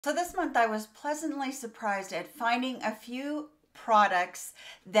So this month I was pleasantly surprised at finding a few products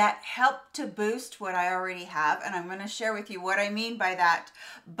that help to boost what I already have, and I'm going to share with you what I mean by that.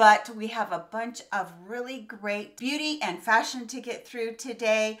 But we have a bunch of really great beauty and fashion to get through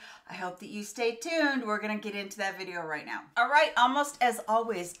today. I hope that you stay tuned. We're going to get into that video right now. All right, almost as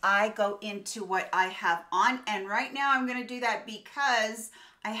always, I go into what I have on, and right now I'm going to do that because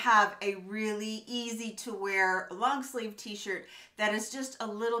I have a really easy to wear long sleeve t-shirt that is just a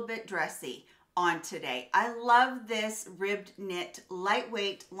little bit dressy on today. I love this ribbed knit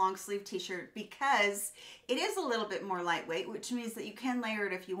lightweight long sleeve t-shirt because it is a little bit more lightweight, which means that you can layer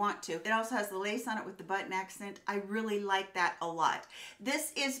it if you want to. It also has the lace on it with the button accent. I really like that a lot.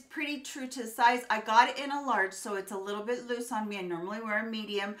 This is pretty true to size. I got it in a large, so it's a little bit loose on me. I normally wear a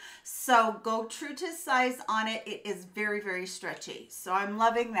medium, so go true to size on it. It is very, very stretchy, so I'm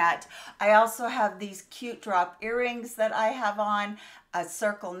loving that. I also have these cute drop earrings that I have on, a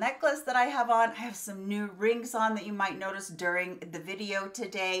circle necklace that I have on. I have some new rings on that you might notice during the video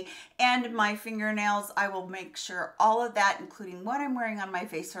today, and my fingernails. I will make sure all of that, including what I'm wearing on my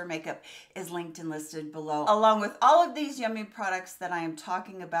face for makeup, is linked and listed below, along with all of these yummy products that I am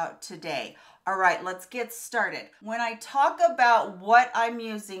talking about today. All right, let's get started. When I talk about what I'm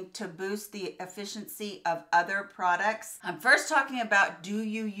using to boost the efficiency of other products, I'm first talking about, do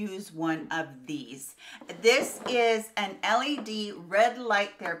you use one of these? This is an LED red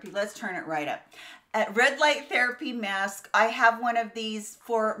light therapy. Let's turn it right up. Red light therapy mask. I have one of these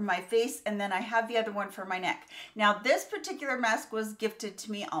for my face, and then I have the other one for my neck. Now this particular mask was gifted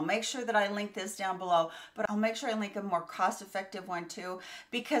to me. I'll make sure that I link this down below, but I'll make sure I link a more cost-effective one too,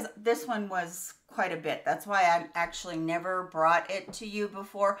 because this one was quite a bit. That's why I actually never brought it to you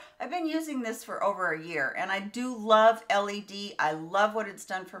before. I've been using this for over a year, and I do love LED. I love what it's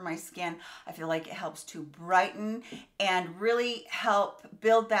done for my skin. I feel like it helps to brighten and really help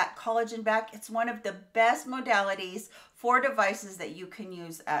build that collagen back. It's one of the best modalities for devices that you can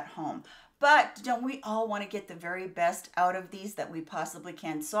use at home. But don't we all want to get the very best out of these that we possibly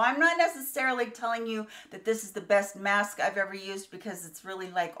can? So I'm not necessarily telling you that this is the best mask I've ever used, because it's really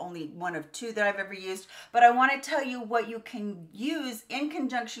like only one of two that I've ever used. But I want to tell you what you can use in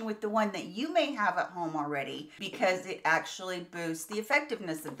conjunction with the one that you may have at home already, because it actually boosts the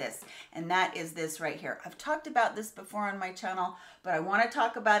effectiveness of this. And that is this right here. I've talked about this before on my channel, but I want to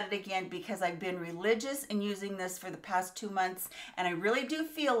talk about it again because I've been religious in using this for the past 2 months, and I really do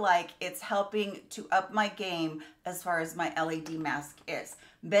feel like it's helping to up my game as far as my LED mask is.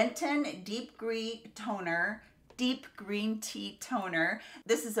 Benton Deep Green Toner, Deep Green Tea Toner.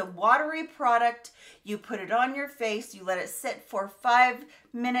 This is a watery product. You put it on your face, you let it sit for 5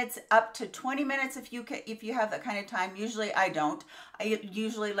 minutes up to 20 minutes if you have that kind of time. Usually I don't. I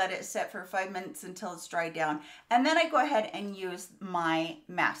usually let it sit for 5 minutes until it's dried down, and then I go ahead and use my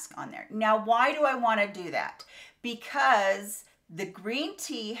mask on there. Now, why do I want to do that? Because the green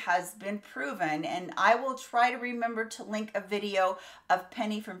tea has been proven, and I will try to remember to link a video of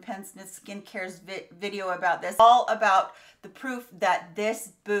Penny from Penn Smith Skincare's video about this, all about the proof that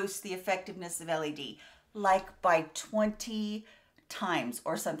this boosts the effectiveness of LED, like by 20 times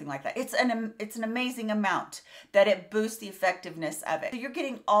or something like that. It's an amazing amount that it boosts the effectiveness of it. So you're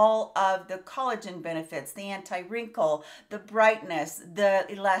getting all of the collagen benefits, the anti-wrinkle, the brightness, the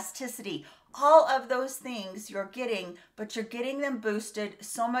elasticity, all of those things you're getting, but you're getting them boosted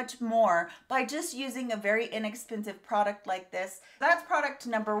so much more by just using a very inexpensive product like this. That's product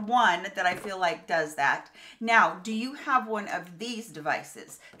number one that I feel like does that. Now, do you have one of these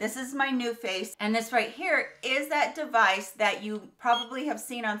devices? This is my NuFace, and this right here is that device that you probably have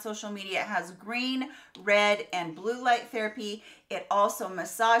seen on social media. It has green, red, and blue light therapy. It also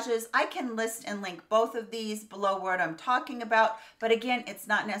massages. I can list and link both of these below what I'm talking about, but again, it's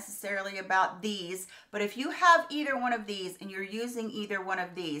not necessarily about these. But if you have either one of these and you're using either one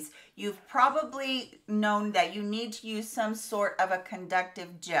of these, you've probably known that you need to use some sort of a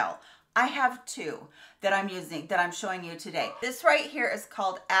conductive gel. I have two that I'm using, that I'm showing you today. This right here is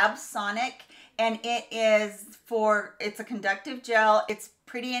called Absonic, and it's a conductive gel. It's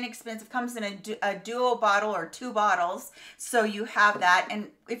pretty inexpensive, comes in a duo bottle or 2 bottles, so you have that. And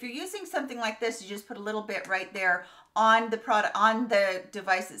if you're using something like this, you just put a little bit right there on the product, on the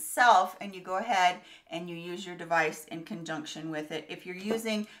device itself, and you go ahead and you use your device in conjunction with it. If you're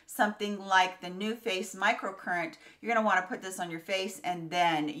using something like the NuFace Microcurrent, you're going to want to put this on your face and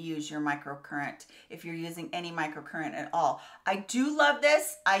then use your microcurrent if you're using any microcurrent at all. I do love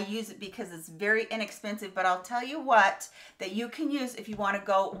this. I use it because it's very inexpensive, but I'll tell you what, that you can use if you want to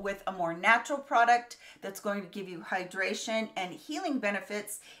go with a more natural product that's going to give you hydration and healing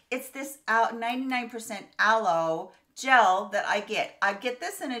benefits. It's this 99% aloe gel that I get. I get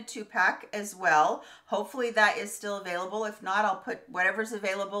this in a 2-pack as well. Hopefully that is still available. If not, I'll put whatever's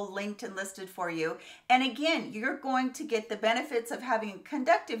available linked and listed for you. And again, you're going to get the benefits of having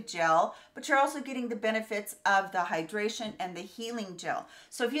conductive gel, but you're also getting the benefits of the hydration and the healing gel.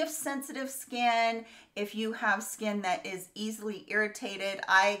 So if you have sensitive skin, if you have skin that is easily irritated,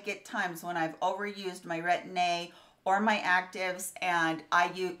 I get times when I've overused my Retin-A or my actives, and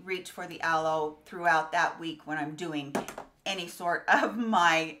I reach for the aloe throughout that week when I'm doing any sort of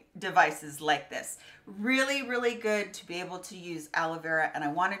my devices like this. Really, really good to be able to use aloe vera, and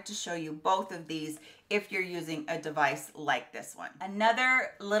I wanted to show you both of these if you're using a device like this one.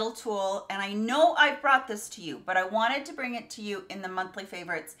 Another little tool, and I know I brought this to you, but I wanted to bring it to you in the monthly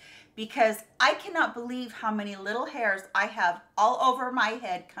favorites because I cannot believe how many little hairs I have all over my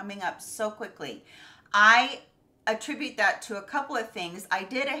head coming up so quickly. I attribute that to a couple of things. I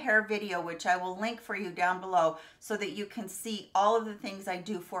did a hair video, which I will link for you down below so that you can see all of the things I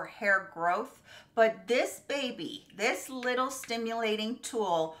do for hair growth. But this baby, this little stimulating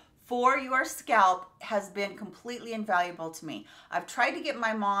tool for your scalp has been completely invaluable to me. I've tried to get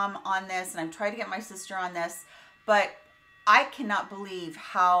my mom on this and I've tried to get my sister on this, but I cannot believe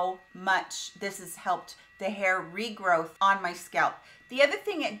how much this has helped the hair regrowth on my scalp. The other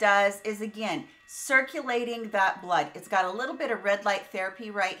thing it does is, again, circulating that blood. It's got a little bit of red light therapy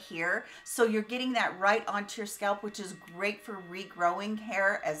right here. So you're getting that right onto your scalp, which is great for regrowing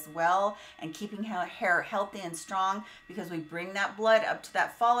hair as well and keeping hair healthy and strong because we bring that blood up to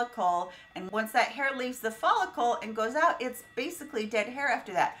that follicle. And once that hair leaves the follicle and goes out, it's basically dead hair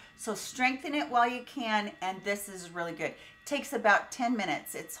after that. So strengthen it while you can, and this is really good. Takes about 10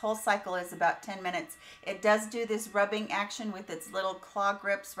 minutes. Its whole cycle is about 10 minutes. It does do this rubbing action with its little claw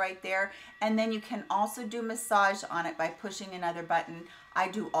grips right there. And then you can also do massage on it by pushing another button. I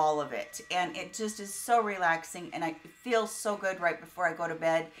do all of it. And it just is so relaxing and I feel so good right before I go to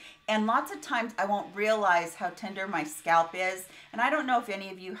bed. And lots of times I won't realize how tender my scalp is. And I don't know if any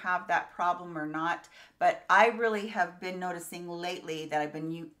of you have that problem or not, but I really have been noticing lately that I've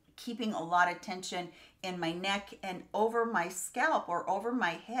been keeping a lot of tension in my neck and over my scalp or over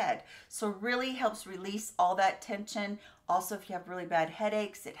my head. So really helps release all that tension. Also, if you have really bad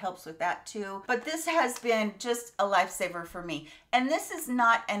headaches, it helps with that too. But this has been just a lifesaver for me. And this is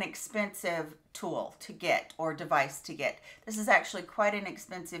not an expensive tool to get or device to get. This is actually quite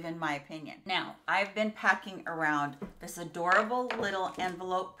inexpensive in my opinion. Now, I've been packing around this adorable little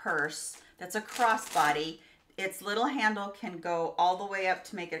envelope purse that's a crossbody. Its little handle can go all the way up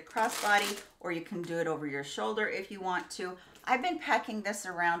to make it a crossbody, or you can do it over your shoulder if you want to. I've been packing this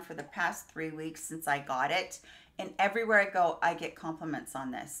around for the past 3 weeks since I got it, and everywhere I go, I get compliments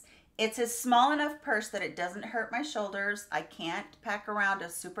on this. It's a small enough purse that it doesn't hurt my shoulders. I can't pack around a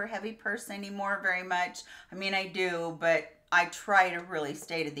super heavy purse anymore very much. I mean, I do, but I try to really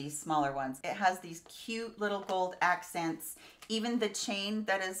stay to these smaller ones. It has these cute little gold accents. Even the chain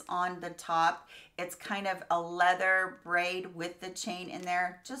that is on the top, it's kind of a leather braid with the chain in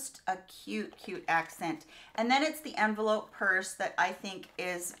there. Just a cute, cute accent. And then it's the envelope purse that I think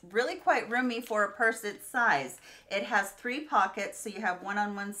is really quite roomy for a purse its size. It has 3 pockets, so you have one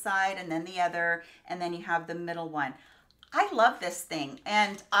on one side and then the other, and then you have the middle one. I love this thing,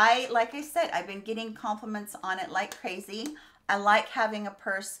 and like I said, I've been getting compliments on it like crazy. I like having a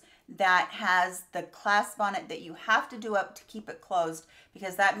purse that has the clasp on it that you have to do up to keep it closed,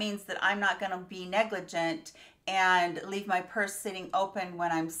 because that means that I'm not going to be negligent and leave my purse sitting open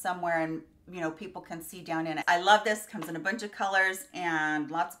when I'm somewhere and people can see down in it. I love this. Comes in a bunch of colors and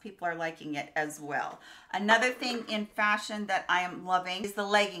lots of people are liking it as well. Another thing in fashion that I am loving is the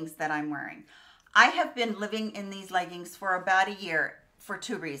leggings that I'm wearing. I have been living in these leggings for about a year for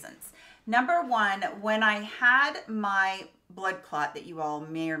 2 reasons. Number one, when I had my blood clot that you all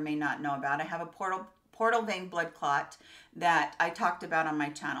may or may not know about, I have a portal vein blood clot that I talked about on my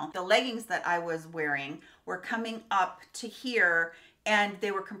channel. The leggings that I was wearing were coming up to here, and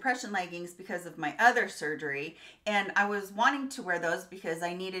they were compression leggings because of my other surgery, and I was wanting to wear those because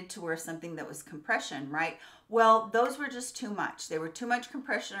I needed to wear something that was compression, right? Well, those were just too much. They were too much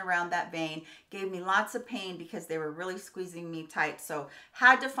compression around that vein, gave me lots of pain because they were really squeezing me tight, so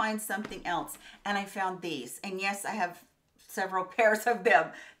had to find something else, and I found these. And yes, I have several pairs of them.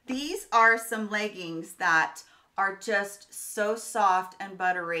 These are some leggings that are just so soft and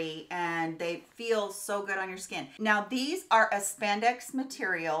buttery, and they feel so good on your skin. Now, these are a spandex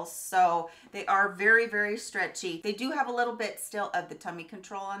material, so they are very, very stretchy. They do have a little bit still of the tummy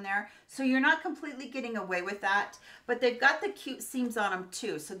control on there, so you're not completely getting away with that, but they've got the cute seams on them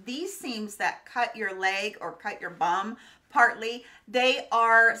too. So these seams that cut your leg or cut your bum partly, they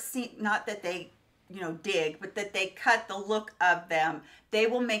are, not that they dig, but that they cut the look of them. They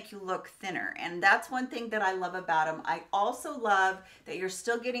will make you look thinner. And that's one thing that I love about them. I also love that you're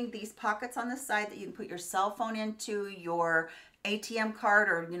still getting these pockets on the side that you can put your cell phone into, your ATM card,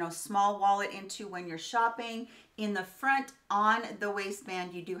 or small wallet into when you're shopping. In the front on the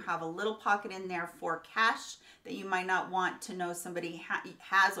waistband, you do have a little pocket in there for cash that you might not want to know somebody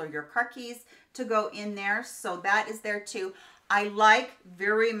has, or your car keys to go in there. So that is there too. I like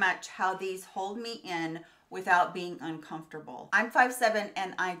very much how these hold me in without being uncomfortable. I'm 5'7"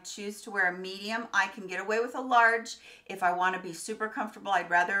 and I choose to wear a medium. I can get away with a large. If I want to be super comfortable, I'd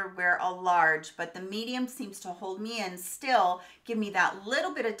rather wear a large, but the medium seems to hold me in, still give me that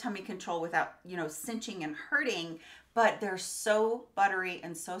little bit of tummy control without, cinching and hurting, but they're so buttery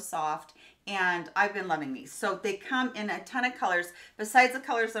and so soft. And I've been loving these. So they come in a ton of colors. Besides the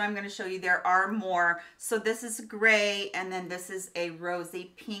colors that I'm going to show you, there are more. So this is gray, and then this is a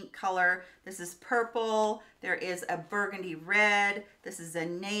rosy pink color. This is purple. There is a burgundy red. This is a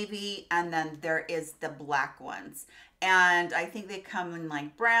navy, and then there is the black ones. And I think they come in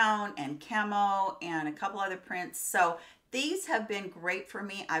like brown and camo and a couple other prints. So these have been great for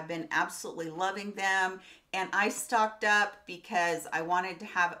me. I've been absolutely loving them. And I stocked up because I wanted to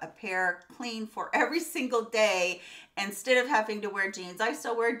have a pair clean for every single day instead of having to wear jeans. I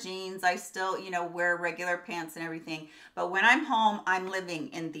still wear jeans. I still, wear regular pants and everything. But when I'm home, I'm living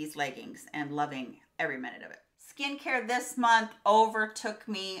in these leggings and loving every minute of it. Skincare this month overtook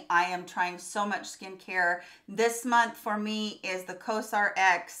me. I am trying so much skincare. This month for me is the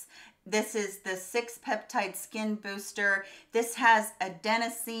CosRx. This is the 6 peptide skin booster. This has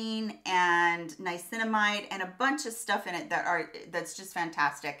adenosine and niacinamide and a bunch of stuff in it that's just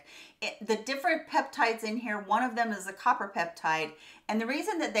fantastic. The different peptides in here, one of them is a copper peptide. And the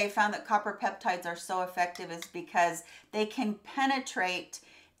reason that they found that copper peptides are so effective is because they can penetrate,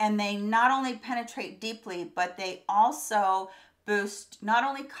 and they not only penetrate deeply, but they also boost not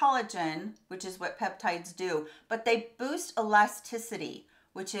only collagen, which is what peptides do, but they boost elasticity,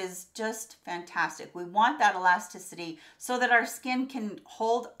 which is just fantastic. We want that elasticity so that our skin can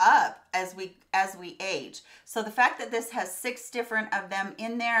hold up as we age. So the fact that this has 6 different of them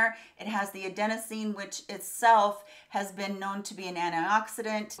in there, it has the adenosine, which itself has been known to be an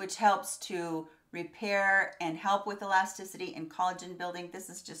antioxidant, which helps to repair and help with elasticity and collagen building. This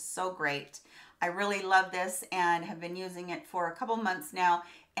is just so great. I really love this and have been using it for a couple months now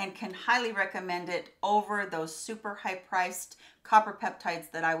and can highly recommend it over those super high priced copper peptides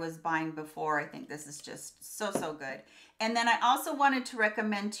that I was buying before. I think this is just so good. And then I also wanted to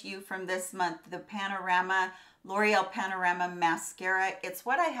recommend to you from this month the Panorama, L'Oreal Panorama Mascara. It's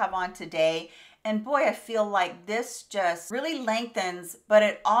what I have on today. And boy, I feel like this just really lengthens, but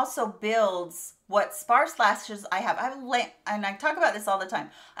it also builds what sparse lashes I have. And I talk about this all the time.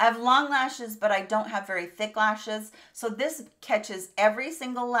 I have long lashes, but I don't have very thick lashes. So this catches every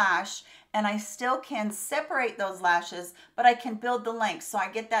single lash, and I still can separate those lashes, but I can build the length. So I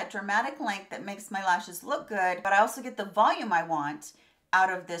get that dramatic length that makes my lashes look good, but I also get the volume I want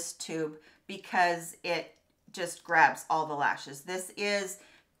out of this tube because it just grabs all the lashes. This is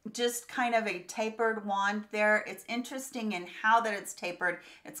just kind of a tapered wand there. It's interesting in how that it's tapered.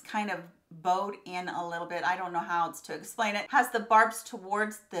 It's kind of bowed in a little bit. I don't know how else to explain it. It has the barbs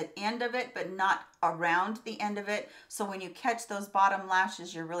towards the end of it, but not around the end of it. So when you catch those bottom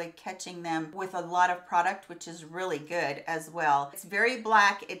lashes, you're really catching them with a lot of product, which is really good as well. It's very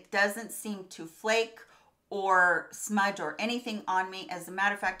black. It doesn't seem to flake or smudge or anything on me. As a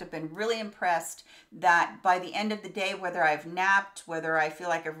matter of fact, I've been really impressed that by the end of the day, whether I've napped, whether I feel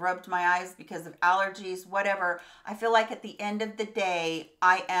like I've rubbed my eyes because of allergies, whatever, I feel like at the end of the day,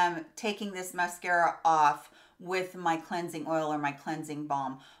 I am taking this mascara off with my cleansing oil or my cleansing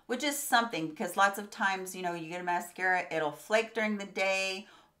balm, which is something, because lots of times, you get a mascara, it'll flake during the day,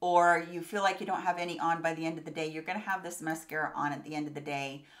 or you feel like you don't have any on by the end of the day. You're gonna have this mascara on at the end of the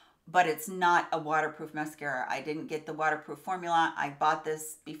day, but it's not a waterproof mascara. I didn't get the waterproof formula. I bought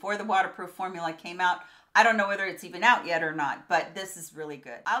this before the waterproof formula came out. I don't know whether it's even out yet or not, but this is really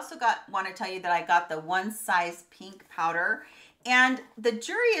good. I also want to tell you that I got the One Size Pink powder, and the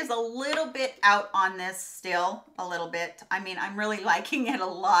jury is a little bit out on this still, a little bit. I mean, I'm really liking it a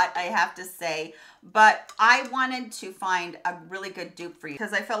lot, I have to say, but I wanted to find a really good dupe for you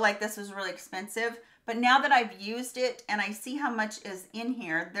because I felt like this was really expensive. But now that I've used it and I see how much is in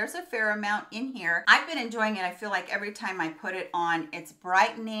here, there's a fair amount in here. I've been enjoying it. I feel like every time I put it on, it's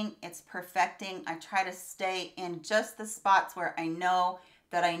brightening, it's perfecting. I try to stay in just the spots where I know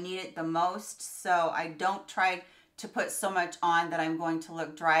that I need it the most. So I don't try to put so much on that I'm going to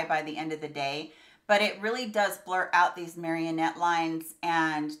look dry by the end of the day. but it really does blur out these marionette lines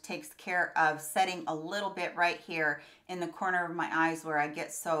and takes care of setting a little bit right here in the corner of my eyes where I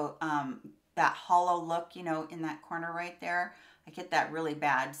get so, that hollow look, you know, in that corner right there. I get that really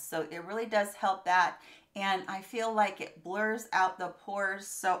bad. So it really does help that. And I feel like it blurs out the pores.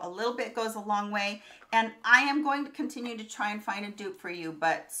 So a little bit goes a long way. And I am going to continue to try and find a dupe for you.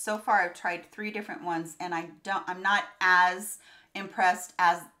 But so far I've tried 3 different ones and I'm not as impressed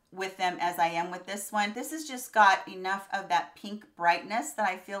with them as I am with this one. This has just got enough of that pink brightness that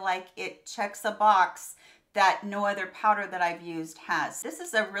I feel like it checks a box that no other powder that I've used has. This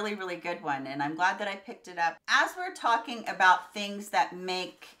is a really, really good one, and I'm glad that I picked it up. As we're talking about things that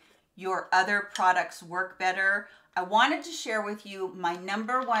make your other products work better, I wanted to share with you my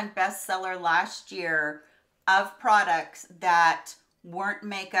 #1 bestseller last year of products that weren't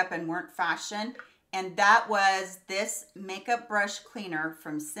makeup and weren't fashion, and that was this makeup brush cleaner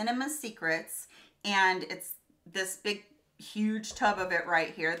from Cinema Secrets, and it's this big, huge tub of it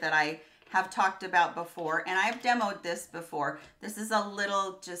right here that I have talked about before, and I've demoed this before. This is a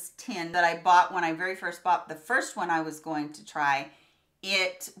little just tin that I bought when I very first bought the first one I was going to try.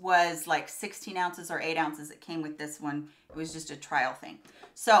 It was like 16 ounces or 8 ounces. It came with this one. It was just a trial thing.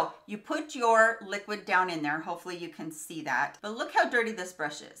 So you put your liquid down in there. Hopefully you can see that. But look how dirty this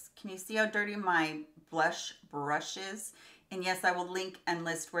brush is. Can you see how dirty my blush brush is? And yes, I will link and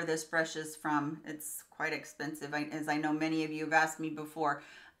list where this brush is from. It's quite expensive, as I know many of you have asked me before.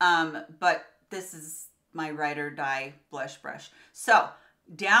 But this is my ride or die blush brush. So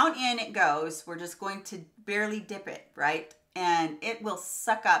down in it goes. We're just going to barely dip it, right? And it will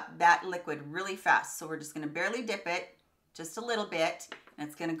suck up that liquid really fast. So we're just going to barely dip it just a little bit, and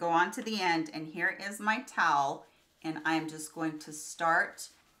it's going to go on to the end. And here is my towel, and I'm just going to start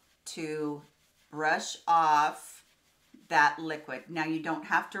to brush off that liquid. Now you don't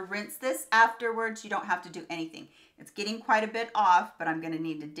have to rinse this afterwards. You don't have to do anything. It's getting quite a bit off, but I'm going to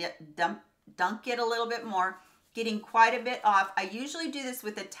need to dunk it a little bit more. Getting quite a bit off. I usually do this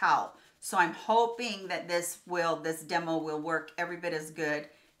with a towel, so I'm hoping that this demo will work every bit as good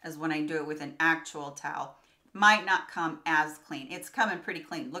as when I do it with an actual towel. Might not come as clean. It's coming pretty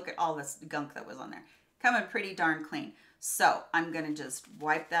clean. Look at all this gunk that was on there. Coming pretty darn clean. So I'm going to just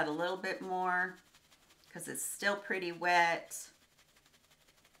wipe that a little bit more because it's still pretty wet.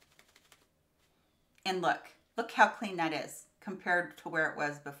 And look how clean that is compared to where it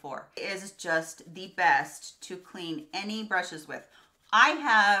was before. It is just the best to clean any brushes with. I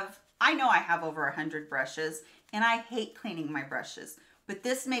know I have over 100 brushes, and I hate cleaning my brushes, but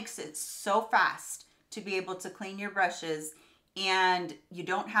this makes it so fast to be able to clean your brushes, and you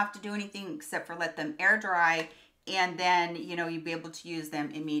don't have to do anything except for let them air dry, and then, you know, you'll be able to use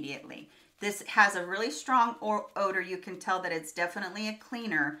them immediately. This has a really strong odor. You can tell that it's definitely a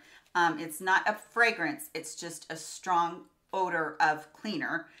cleaner. It's not a fragrance. It's just a strong odor of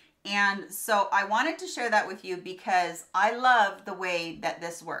cleaner. And so I wanted to share that with you because I love the way that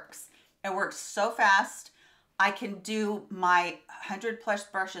this works. It works so fast. I can do my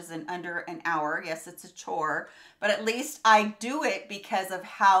 100+ brushes in under an hour. Yes, it's a chore, but at least I do it because of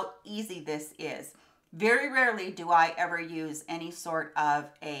how easy this is. Very rarely do I ever use any sort of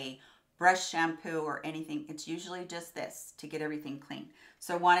a brush shampoo or anything. It's usually just this to get everything clean.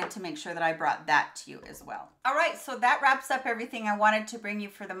 So I wanted to make sure that I brought that to you as well. All right, so that wraps up everything I wanted to bring you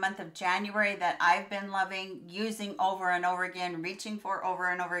for the month of January that I've been loving, using over and over again, reaching for over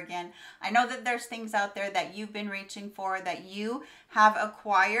and over again. I know that there's things out there that you've been reaching for, that you have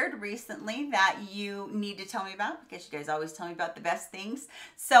acquired recently that you need to tell me about, because you guys always tell me about the best things.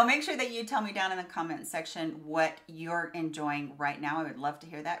 So make sure that you tell me down in the comment section what you're enjoying right now. I would love to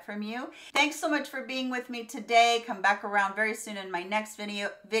hear that from you. Thanks so much for being with me today. Come back around very soon in my next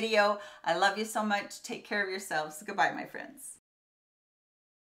video. I love you so much. Take care of yourselves. Goodbye, my friends.